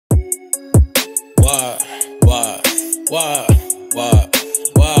Why? Why?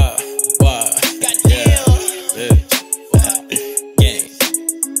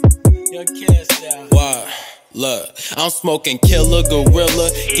 Look, I'm smoking Killa,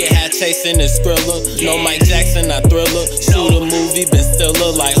 gorilla, get high chasing and Skrilla. No Mike Jackson, I thriller. Shoot a movie, been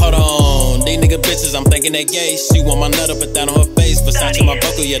stiller. Like, hold on, these nigga bitches, I'm thinking they gay. She want my nut up, put that on her face. Versace my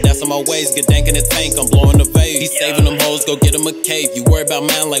buckle, yeah, that's on my waist. Get dank in the tank, I'm blowing the vase. He saving them hoes, go get him a cave. You worry about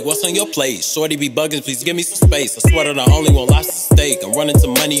man, like, what's on your plate? Shorty be bugging, please give me some space. I swear that I only want lobster steak. I'm running to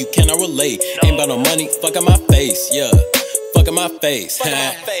money, you cannot relate. Ain't about no money, fuck in my face, yeah. Fuck in my face,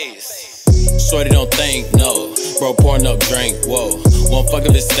 Shorty don't think, no. Bro, pouring up drink, whoa. Won't fuck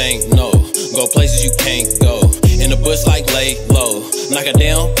if it stink, no. Go places you can't go. In the bush like lay low. Knock it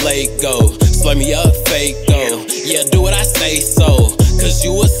down, play go. Slay me up, fake go. Yeah, do what I say so. Cause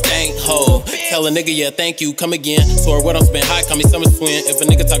you a stank hoe. Tell a nigga, yeah, thank you, come again. Swear what I'm spent high, call me summer swing. If a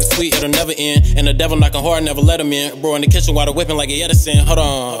nigga talking sweet, it'll never end. And the devil knocking hard, never let him in. Bro in the kitchen, water whipping like a Edison. Hold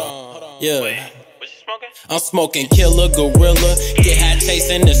on. Yeah. I'm smoking Killa, gorilla, get high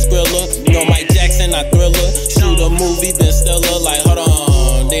chasing and Skrilla. No Mike